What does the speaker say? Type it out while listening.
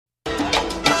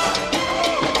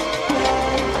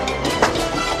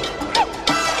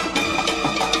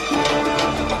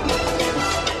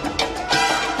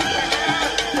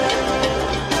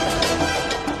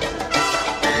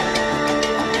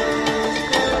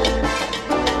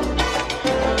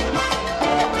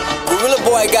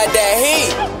boy got that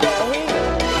heat.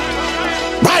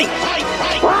 Right.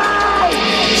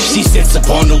 She sits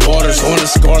upon the waters on a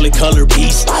scarlet colored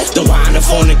beast. The wine of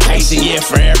fornication, yeah,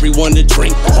 for everyone to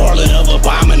drink. Harlot of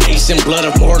abomination, blood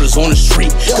of martyrs on the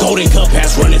street. Golden cup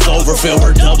has runneth over, fill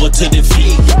her double to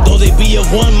defeat. Though they be of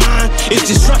one mind, it's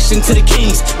destruction to the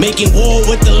kings. Making war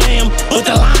with the lamb, but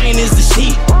the lion is the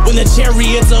sheep. When the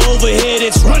chariots are overhead,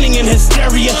 it's running in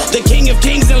hysteria. The King of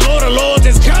Kings and Lord of Lords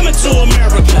is coming to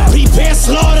America. Prepare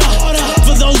slaughter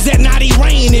for those that not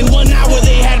reign. In 1 hour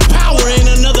they had power, in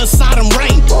another Sodom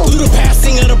reign. Through the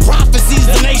passing of the prophecies,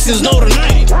 the nations know the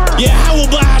name. Yahweh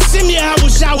Bahashim,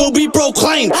 Yahweh will be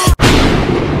proclaimed.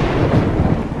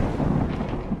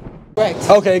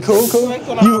 Okay, cool.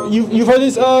 You've heard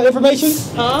this information?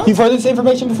 Huh? You've heard this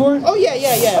information before? Oh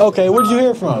yeah. Okay, where did you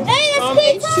hear it from?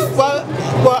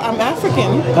 Well, I'm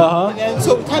African. And then,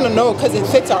 so we kind of know because it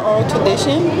fits our oral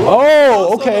tradition.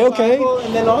 Oh, okay. Bible,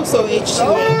 and then also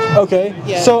HUN. Okay.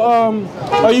 Yeah. So,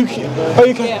 are you?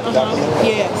 Yeah.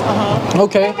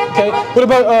 Okay. What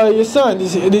about your son?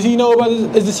 Does he know about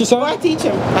this? Is this your son? Well, I teach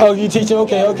him. Oh, you teach him?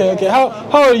 Okay. How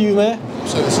old are you, man?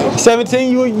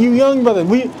 17. You young brother.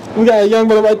 We got a young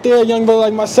brother right there, a young brother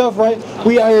like myself, right?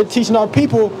 We out here teaching our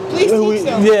people. Please teach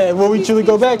them. Yeah, where we truly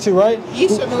go back to, right? You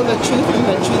should know the truth, and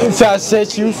the truth shall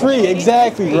set you free.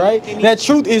 Exactly, right? That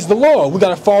truth is the law. We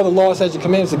gotta follow the law, statutes, and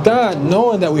commandments of God,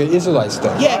 knowing that we're Israelites,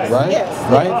 though. Yes. Right.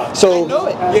 Yes. Right. So I know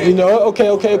it. you know it.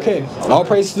 Okay. All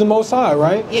praise to the Most High,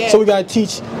 right? Yeah. So we gotta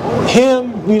teach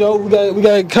him. You know, we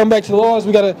gotta come back to the laws.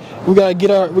 We gotta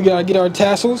get our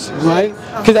tassels, right?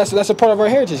 Because that's a part of our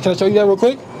heritage. Can I show you that real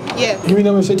quick? Yeah. Give me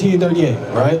numbers 15 and 38,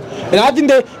 right? And I think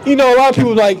that, a lot of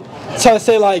people like try to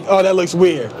say like, oh, that looks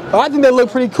weird. But I think that look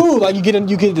pretty cool. Like you get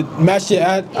to match your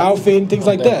outfit and things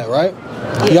like that, right?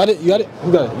 You got it?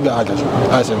 I got you.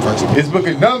 I said first. It's book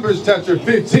of Numbers, chapter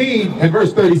 15 and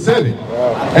verse 37.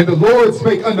 And the Lord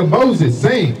spake unto Moses,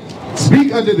 saying,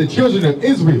 Speak unto the children of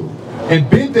Israel, and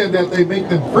bid them that they make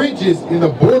them fringes in the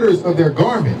borders of their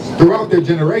garments throughout their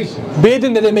generation. Bid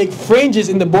them that they make fringes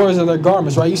in the borders of their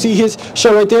garments, right? You see his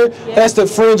shirt right there? That's the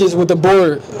fringes with the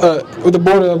border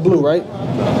of blue, right?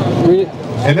 Read it.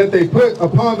 And that they put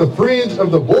upon the fringe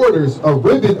of the borders a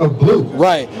ribbon of blue.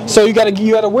 Right. So you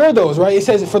gotta wear those, right? It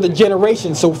says it for the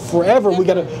generation. So forever we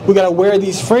gotta wear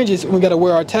these fringes and we gotta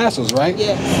wear our tassels, right?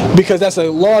 Yes. Because that's a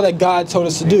law that God told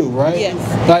us to do, right? Yes.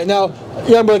 Right now,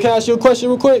 young brother, can I ask you a question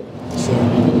real quick?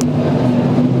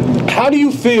 How do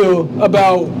you feel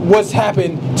about what's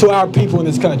happened to our people in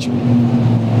this country?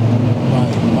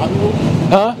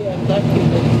 Huh? Yeah, black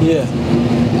people. Yeah.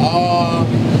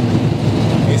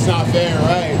 It's not fair,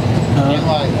 right? And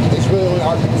like, it's really only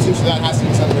our constitution that has to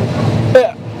be something.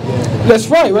 Yeah. That's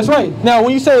right. Now,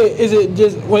 when you say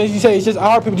it's just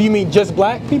our people, do you mean just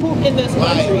black people? In this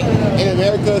country. In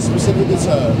America, specifically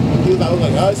to people that look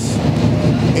like us,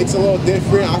 it's a little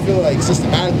different. I feel like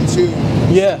systematically too.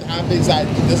 Yeah. It happens that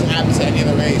it doesn't happen to any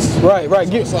other race. Right.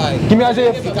 So it's like, Give me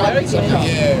Isaiah. it gotta be something.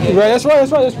 Yeah. Right. That's right.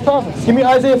 That's perfect. Give me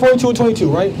Isaiah 42 and 22.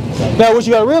 Right. Now, what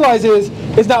you gotta realize is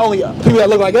it's not only people that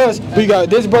look like us, but you got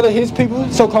this brother, his people,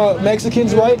 so-called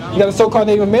Mexicans, right? You got the so-called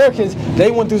Native Americans.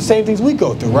 They went through the same things we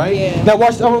go through, right? Yeah. Now,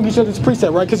 watch. I'm gonna get you this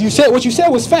precept, right? Because what you said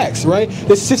was facts, right?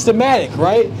 It's systematic,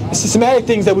 right? It's systematic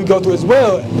things that we go through as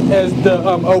well as the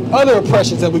other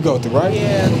oppressions that we go through, right?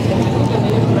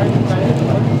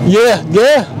 Yeah,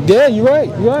 you're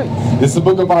right. This is the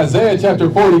book of Isaiah, chapter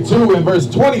 42 and verse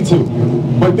 22.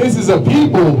 But this is a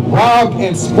people robbed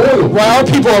and spoiled. Right, our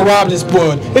people are robbed and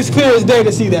spoiled. It's clear as day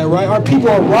to see that, right? Our people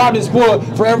are robbed and spoiled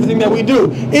for everything that we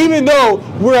do. Even though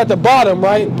we're at the bottom,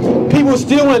 right? People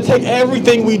still want to take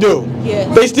everything we do.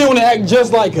 Yeah. They still want to act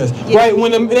just like us, right?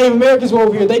 When the Native Americans were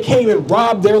over here, they came and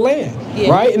robbed their land,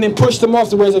 right? And then pushed them off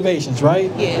the reservations,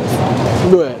 right? Yes.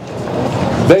 Go ahead.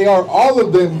 They are all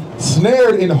of them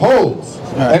snared in holes,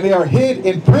 and they are hid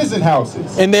in prison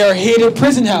houses. And they are hid in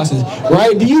prison houses,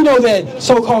 right? Do you know that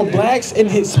so-called blacks and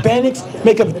Hispanics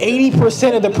make up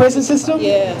 80% of the prison system?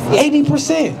 Yes.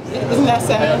 80%. Isn't that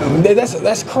sad?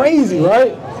 That's crazy,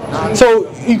 right?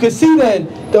 So you can see that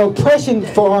the oppression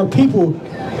for our people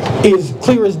is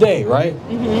clear as day, right?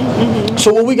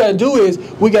 So what we got to do is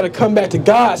we got to come back to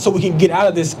God so we can get out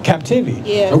of this captivity.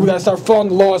 Yeah. And we got to start following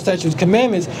the laws, statutes,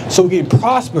 commandments so we can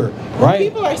prosper, right?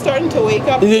 People are starting to wake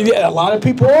up. A lot of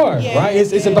people are, Yeah, right?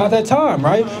 It's about that time,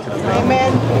 right?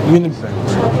 Amen.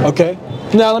 Okay.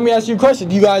 Now let me ask you a question.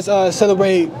 Do you guys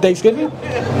celebrate Thanksgiving?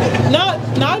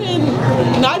 Not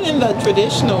in the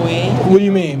traditional way. What do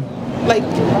you mean? Like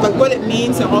what it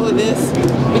means and all of this.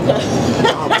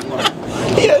 Because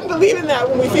He doesn't believe in that.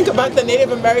 When we think about the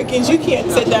Native Americans, you can't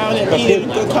sit down and eat it in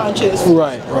good conscience.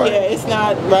 Right. Yeah, it's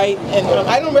not right. And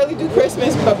I don't really do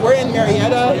Christmas, but we're in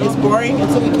Marietta. It's boring,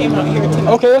 and so we came out here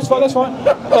tonight. Okay, that's fine. That's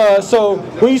fine. So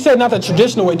when you say not the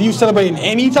traditional way, do you celebrate in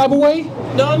any type of way?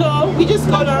 No. We just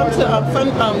go down to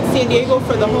San Diego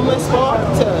for the homeless walk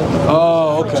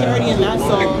for charity, and that's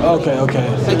all. Okay.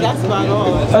 Like that's about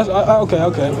all. That's, okay.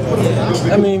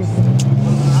 I mean,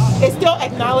 it's still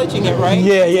acknowledging it, right?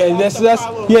 Yeah. That's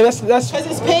because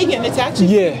it's pagan. It's actually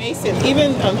Mason.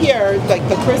 Even here, like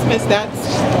the Christmas, that's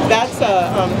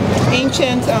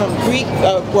ancient Greek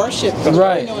worship.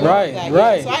 Right. So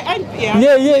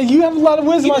you have a lot of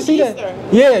wisdom. I see Easter.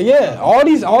 that. Yeah. All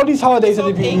these holidays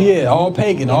are all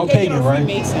pagan, right?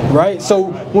 Mason. Right. So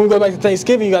when we go back to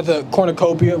Thanksgiving, you got the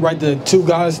cornucopia, right? The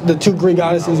two Greek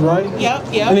goddesses, right? Yep.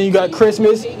 And then you got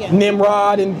Christmas,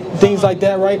 Nimrod, and things like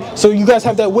that, right? So you guys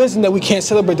have that wisdom that we can't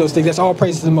celebrate those things. That's all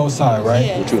praise to the Most High, right?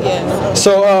 Yes.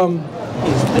 So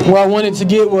what I wanted to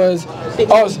get was you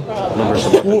guys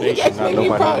make me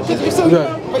proud because you're so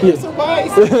young, but you're so wise.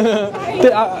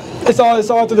 it's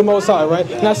all through the Most High, right?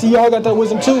 And I see y'all got that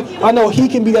wisdom too. I know he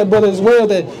can be that brother as well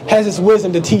that has this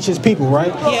wisdom to teach his people,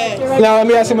 right? Yeah. Now let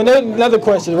me ask him another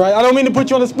question, right? I don't mean to put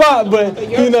you on the spot, but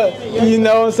you know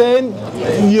what I'm saying?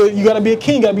 You gotta be a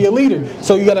king, you gotta be a leader.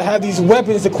 So you gotta have these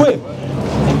weapons equipped.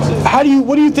 What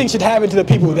do you think should happen to the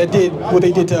people that did what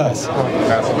they did to us?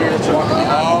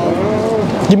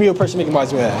 Give me a person making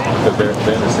wise with that.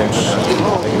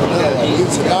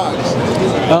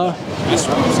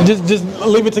 Just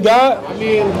leave it to God. I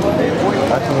mean, if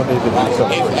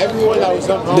everyone that was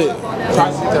up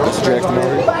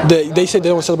they said they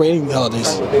don't celebrate any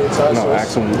holidays. No,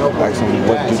 ask them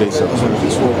what do they celebrate?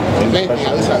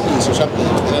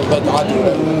 Let God do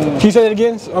it. Can you say that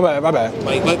again? Oh, my bad.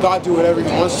 Like, let God do whatever He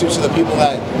wants to the people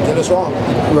that did us wrong.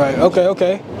 Right.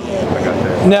 Okay.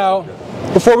 Now,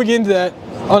 before we get into that,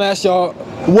 I want to ask y'all,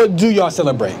 what do y'all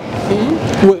celebrate?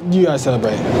 What do you guys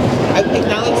celebrate? I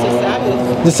acknowledge the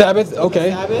Sabbath. The Sabbath? Okay.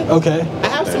 The Sabbath. Okay. I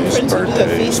have some friends who do the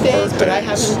feast days, but I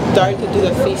haven't started to do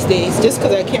the feast days just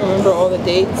because I can't remember all the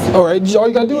dates. All right. All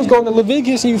you gotta do is go into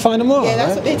Leviticus and you find them all. Yeah,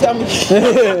 that's right? what they tell me.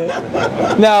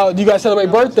 Now, do you guys celebrate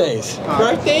birthdays?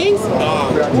 Birthdays?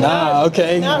 Nah.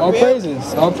 Okay. Not All really.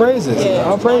 praises. All praises. Yeah,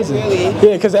 All praises. not really.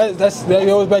 Yeah, because that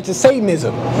goes back to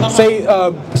Satanism.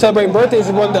 Celebrating birthdays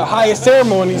is one of the highest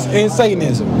ceremonies in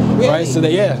Satanism. Really? Right. So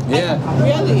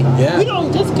Really? Yeah. We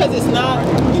don't, just because it's not,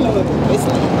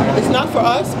 it's not for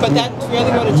us, but that's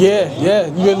really what it's Yeah.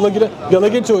 You gotta look at it. You gotta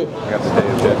look into it.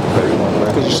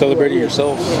 Because you're celebrating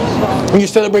yourself. When you're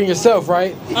celebrating yourself,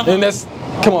 right? And that's,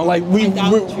 come on, like we're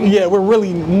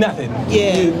really nothing.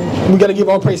 Yeah. We gotta give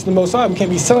all praise to the Most High. We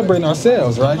can't be celebrating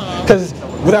ourselves, right? Because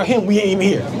without Him, we ain't even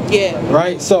here. Yeah.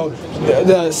 Right. So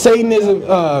the Satanism,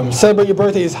 celebrate your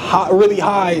birthday is really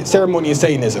high ceremony in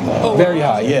Satanism. Very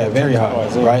high. Yeah, very high.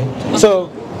 Right. So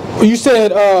you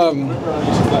said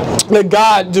let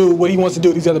God do what He wants to do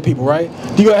to these other people, right?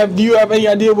 Do you have any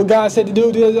idea what God said to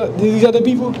do to these other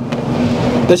people?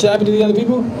 That should happen to the other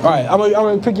people? All right, I'm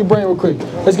gonna pick your brain real quick.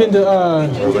 Let's get into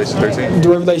Revelation 13. the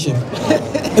Revelation.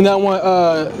 And I want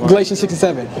Galatians 6 and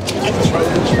 7.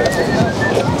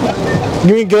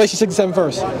 Give me Galatians 6 and 7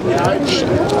 first. My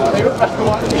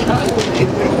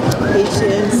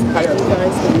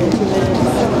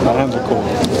hands are cold.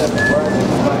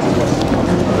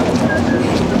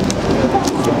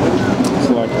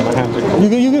 So like my hands are cold. You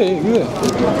good.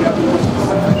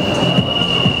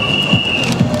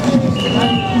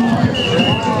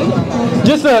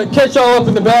 Just to catch y'all up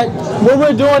in the back, what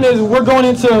we're doing is we're going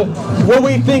into what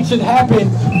we think should happen,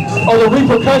 or the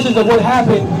repercussions of what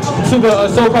happened to the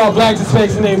so-called blacks,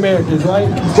 Hispanics, and Native Americans, right?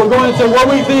 We're going into what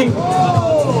we think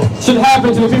should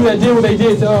happen to the people that did what they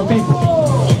did to other people.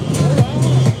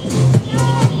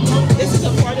 This is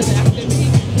a part of the activity.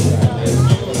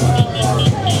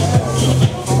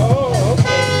 Oh,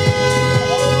 okay.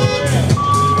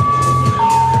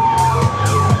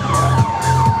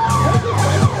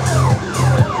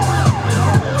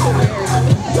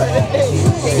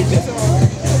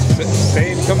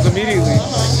 Satan comes immediately.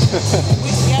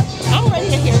 Yeah, I'm ready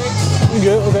to hear it. You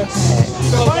good? Okay.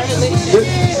 So, Revelation.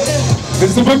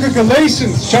 It's the book of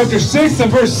Galatians, chapter 6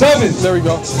 and verse 7. There we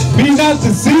go. Be not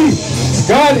deceived.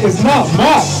 God is not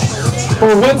mocked.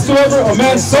 For whatsoever a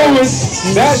man soweth,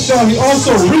 that shall he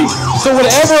also reap. So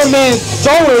whatever a man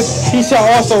soweth, he shall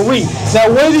also reap. Now,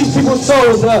 what do these people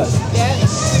sow to us?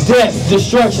 death,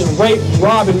 destruction, rape,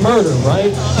 rob, and murder,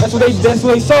 right? That's what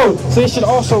they sowed. So they should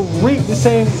also reap the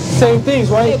same things,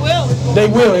 right? They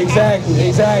will,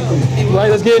 exactly. Right,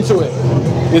 let's get into it.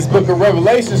 This book of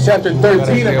Revelation, chapter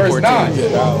 13 and verse 9.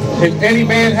 If any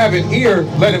man have an ear,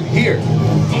 let him hear.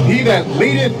 He that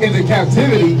leadeth into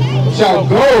captivity shall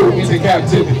go into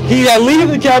captivity. He that leadeth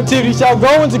into captivity shall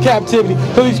go into captivity.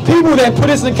 So these people that put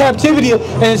us in captivity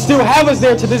and still have us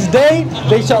there to this day,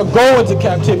 they shall go into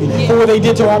captivity for what they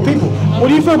did to our people. What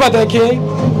do you feel about that, King?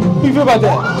 What do you feel about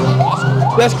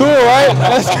that? That's cool, right?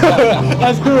 That's cool.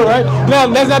 That's cool, right? Now,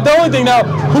 that's not the only thing. Now,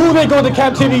 who are they going to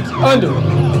captivity under?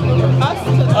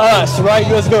 Us, right?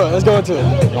 Let's go into it.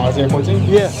 Isaiah 14?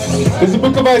 Yeah. This is the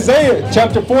book of Isaiah,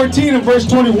 chapter 14 and verse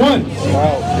 21.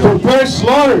 Prepare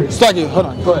slaughter. Start you. Hold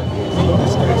on. Go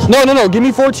ahead. No. Give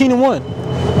me 14 and 1.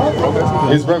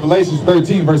 It's Revelation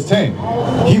 13 verse 10.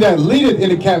 He that leadeth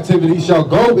into captivity shall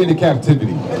go into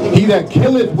captivity. He that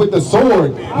killeth with the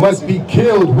sword must be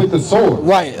killed with the sword.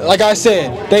 Right, like I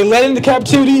said, they led into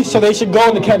captivity, so they should go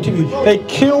into captivity. They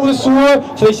kill with a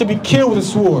sword, so they should be killed with a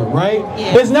sword, right?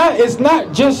 Yeah. It's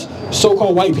not just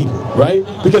so-called white people, right?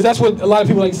 Because that's what a lot of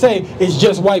people like to say, it's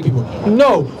just white people.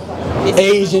 No.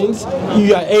 Asians, you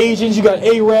got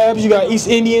Arabs, you got East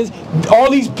Indians, all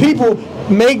these people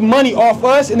make money off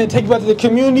us and then take it back to the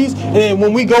communities, and then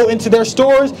when we go into their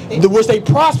stores, which they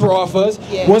prosper off us,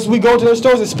 once we go to their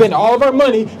stores and spend all of our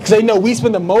money, because they know we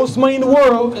spend the most money in the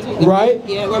world, right?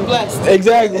 Yeah, we're blessed.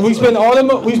 Exactly. We spend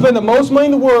the most money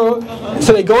in the world,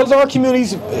 so they go into our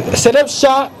communities, set up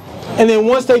shop, and then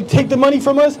once they take the money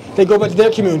from us, they go back to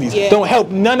their communities. Yeah. Don't help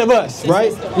none of us,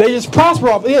 right? They just prosper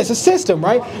off. Yeah, it's a system,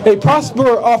 right? They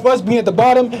prosper off us being at the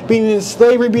bottom, being in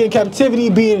slavery, being in captivity,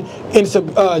 being in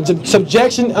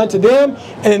subjection unto them,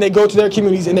 and then they go to their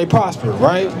communities and they prosper,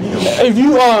 right? If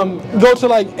you go to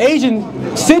like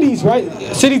Asian cities, right?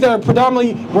 Cities that are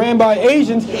predominantly ran by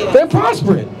Asians, they're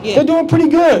prospering. Yeah. They're doing pretty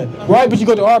good, right? But you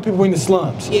go to our people in the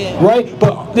slums, right?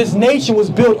 But this nation was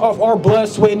built off our blood,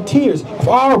 sweat, and tears, of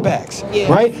our back.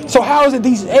 Right? So how is it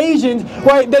these Asians,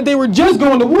 right, that they were just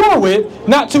going to war with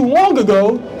not too long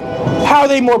ago, how are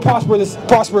they more prosperous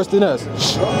than us?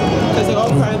 Because it's all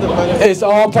part of the plan. It's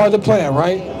all part of the plan,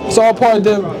 right? It's all part of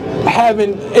them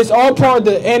it's all part of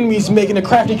the enemies making a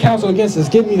crafty counsel against us.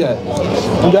 Give me that.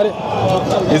 You got it?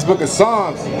 This book of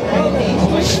Psalms.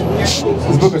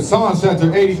 This book of Psalms,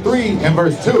 chapter 83 and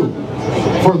verse 2.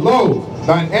 For lo,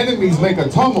 thine enemies make a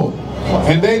tumult,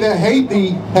 and they that hate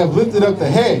thee have lifted up the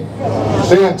head.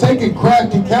 They have taken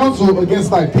crafty counsel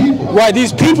against thy people. Right,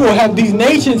 these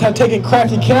nations have taken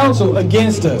crafty counsel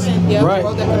against us. Right.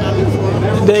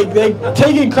 They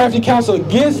taken crafty counsel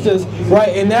against us, right,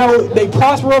 and now they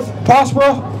prosper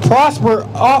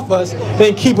off us,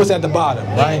 they keep us at the bottom,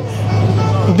 right?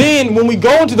 Then when we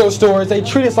go into those stores, they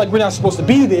treat us like we're not supposed to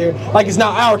be there, like it's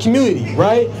not our community,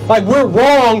 right? Like we're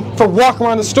wrong for walking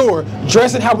around the store,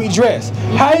 dressing how we dress.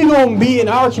 How are you going to be in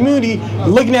our community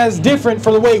looking at us different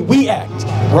for the way we act,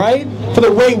 right? For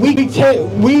the way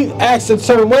we act a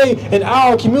certain way in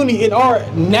our community, in our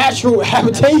natural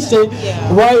habitation,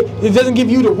 right? It doesn't give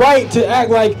you the right to act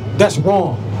like that's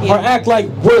wrong or act like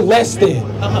we're less than,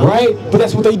 right? But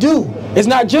that's what they do. It's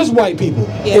not just white people.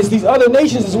 It's these other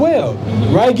nations as well,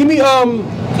 right? Give me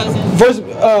First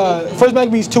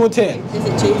Maccabees 2 and 10. Is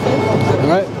it 2?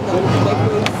 Right.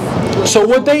 So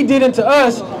what they did unto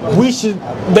us,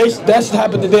 that should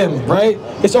happen to them, right?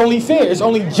 It's only fair. It's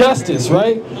only justice,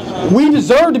 right? We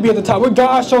deserve to be at the top. We're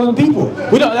God's chosen people.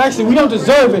 We don't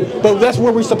deserve it, but that's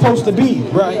where we're supposed to be,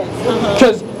 right?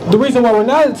 Because the reason why we're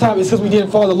not at the top is because we didn't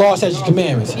follow the law, statutes, and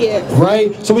commandments,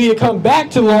 right? So we need to come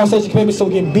back to the law, statutes, and commandments so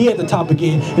we can be at the top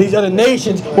again. And these other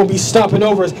nations will be stomping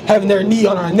over us, having their knee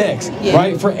on our necks,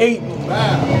 right? For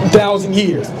 8,000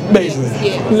 years,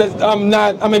 basically.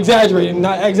 I'm exaggerating,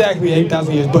 not exactly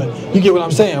 8,000 years, but you get what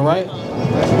I'm saying, right?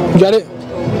 You got it?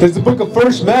 There's the book of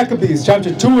First Maccabees,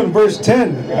 chapter 2 and verse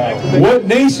 10. What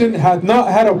nation hath not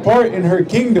had a part in her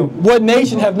kingdom? What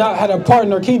nation have not had a part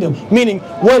in her kingdom? Meaning,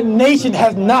 what nation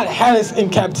has not had us in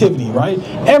captivity, right?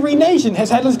 Every nation has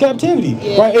had us in captivity,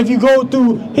 right? If you go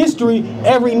through history,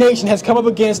 every nation has come up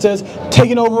against us,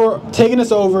 taken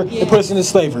us over, and put us into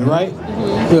slavery, right?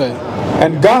 Good.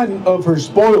 And gotten of her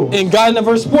spoils. And gotten of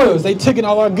her spoils. They taken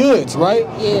all our goods, right?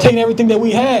 Taking everything that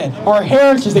we had. Our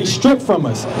heritage, they stripped from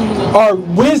us. Our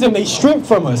wisdom, they stripped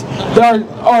from us.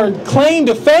 Our claim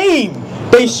to fame,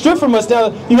 they stripped from us.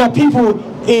 Now, you got people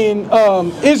in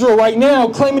Israel right now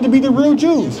claiming to be the real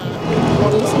Jews.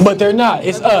 But they're not.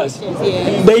 It's us.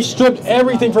 They stripped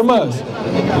everything from us,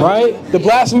 right? The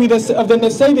blasphemy of them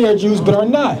that say they are Jews but are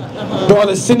not. They are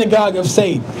the synagogue of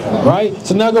Satan, right?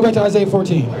 So now go back to Isaiah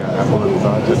 14.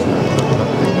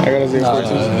 gotta say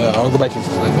 14. I'll go back to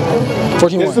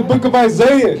 14. It's the book of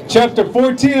Isaiah, chapter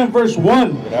 14 and verse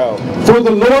 1. For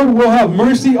the Lord will have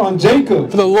mercy on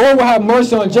Jacob. For the Lord will have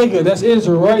mercy on Jacob. That's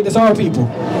Israel, right? That's our people.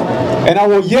 And I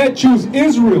will yet choose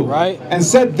Israel, right? And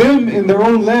set them in their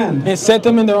own land. And set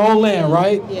them in their own land,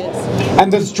 right? Yes.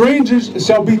 And the strangers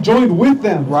shall be joined with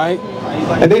them. Right.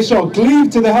 And they shall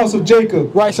cleave to the house of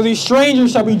Jacob. Right, so these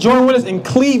strangers shall be joined with us and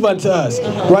cleave unto us,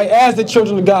 right, as the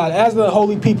children of God, as the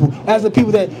holy people, as the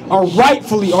people that are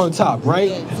rightfully on top,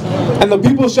 right? And the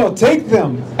people shall take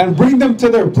them and bring them to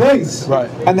their place. Right.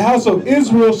 And the house of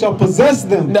Israel shall possess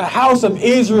them. The house of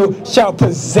Israel shall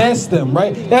possess them,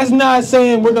 right? That's not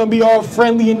saying we're going to be all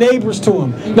friendly and neighbors to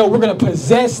them. No, we're going to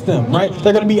possess them, right?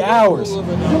 They're going to be ours,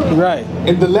 right?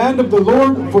 In the land of the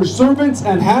Lord for servants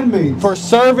and handmaids. For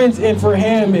servants and for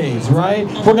handmaids, right?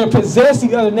 We're going to possess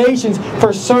the other nations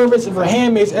for servants and for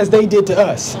handmaids as they did to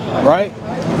us, right?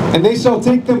 And they shall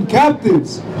take them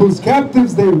captives, whose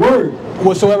captives they were.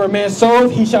 Whatsoever man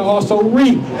soweth, he shall also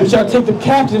reap. We shall take them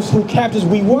captives, whose captives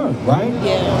we were, right?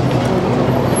 Yeah.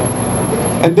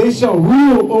 And they shall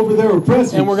rule over their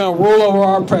oppressors. And we're going to rule over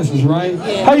our oppressors, right?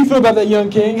 Yeah. How you feel about that, young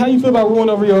king? How you feel about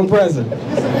ruling over your oppressor?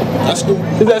 That's cool.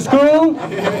 Is that cool?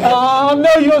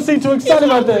 No, you don't seem too excited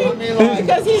about that.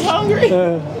 Because he's hungry.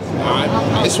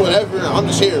 It's whatever. I'm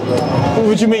just here, bro.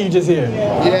 What you mean you just here?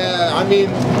 Yeah, I mean,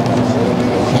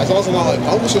 as long as I'm not like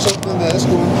homeless or something, that's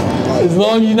cool. Like, As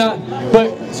long as you're not,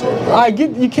 but I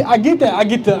get that. I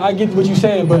get what you're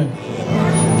saying, but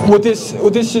what this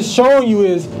just showing you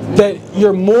is that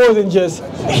you're more than just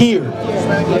here.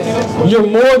 You're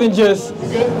more than just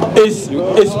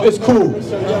it's cool.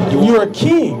 You're a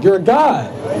king. You're a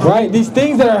god, right? These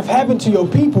things that have happened to your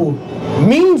people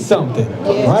mean something,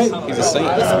 right? He's a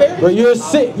saint. Right? You're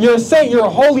a saint. You're a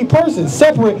holy person,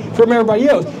 separate from everybody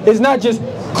else. It's not just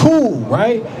cool,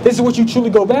 right? This is what you truly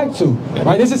go back to,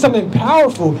 right? This is something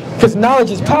powerful because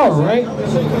knowledge is power, right?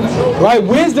 Right?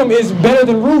 Wisdom is better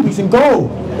than rubies and gold.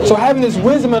 So having this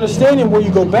wisdom, understanding where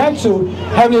you go back to,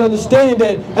 having an understanding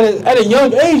that at a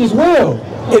young age as well,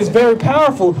 is very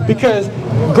powerful because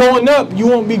growing up, you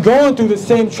won't be going through the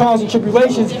same trials and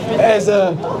tribulations as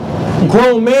a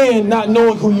grown man not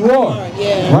knowing who you are,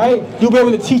 right? You'll be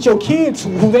able to teach your kids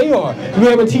who they are. You'll be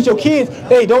able to teach your kids,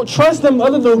 hey, don't trust them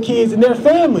other little kids and their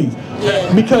families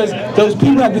because those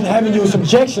people have been having you in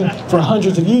subjection for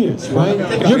hundreds of years, right?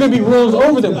 You're going to be rulers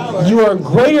over them. You are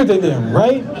greater than them,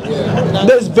 right?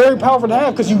 That's very powerful to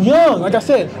have because you're young. Like I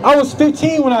said, I was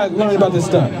 15 when I learned about this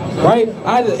stuff, right?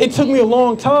 It took me a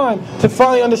long time to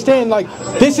finally understand, like,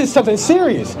 this is something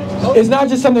serious. It's not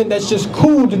just something that's just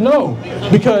cool to know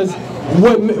because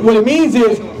what it means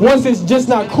is once it's just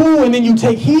not cool and then you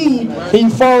take heed and you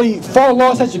follow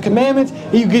law, statutes, and commandments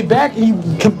and you get back and you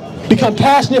become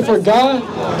passionate for God.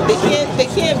 They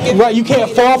can't get right. You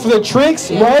can't fall for the tricks,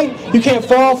 right? You can't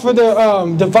fall for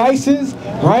the devices,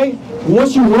 right?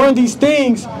 Once you learn these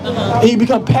things and you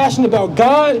become passionate about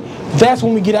God, that's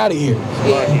when we get out of here.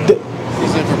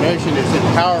 this information is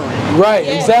empowering. Right,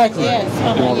 exactly.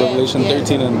 Yes. You want Revelation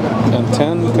 13 and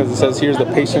 10 because it says here's the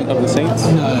patient of the saints?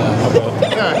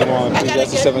 Okay. You want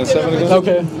Ecclesiastes 7 and 7 again?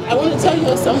 Okay. I want to tell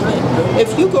you something.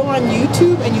 If you go on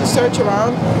YouTube and you search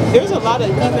around, there's a lot of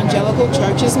evangelical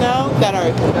churches now that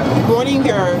are warning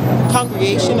their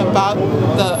congregation about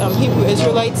the Hebrew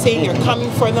Israelites, saying they're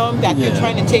coming for them, that they're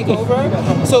trying to take over.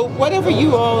 So whatever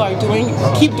you all are doing,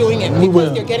 keep doing it,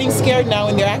 because they're getting scared now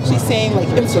and they're actually saying like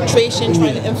infiltration,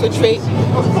 trying to infiltrate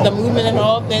the movement and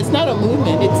all. And it's not a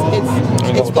movement.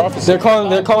 It's prophecy. They're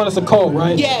calling us a cult,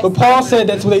 right? Yes. But Paul said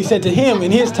that's what they said to him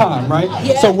in his time, right?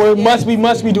 Yes, So we yes.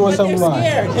 must be doing But something they're right.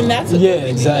 scared, and that's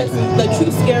Exactly. the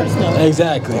truth scares them.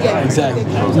 Exactly. Yeah. Exactly.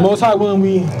 Most High willing,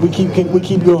 we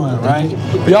keep going, right?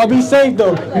 Y'all be safe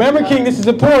though. Remember, King, this is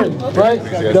important, right?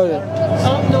 Go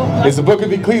ahead. It's the book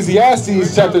of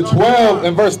Ecclesiastes, chapter 12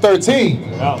 and verse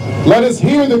 13. Let us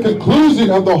hear the conclusion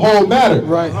of the whole matter.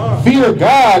 Right. Fear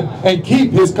God and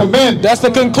keep his commandments. That's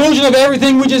the conclusion of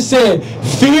everything we just said.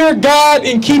 Fear God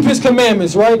and keep his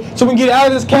commandments, right? So we can get out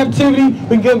of this captivity,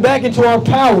 we can get back into our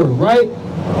power, right?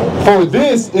 For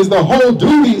this is the whole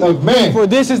duty of man. For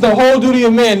this is the whole duty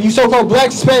of man. You so-called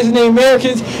blacks, Hispanics, and Native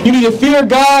Americans, you need to fear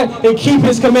God and keep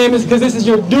his commandments, because this is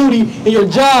your duty and your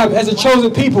job as a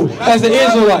chosen people, as the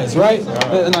Israelites, right?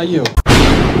 And I yield.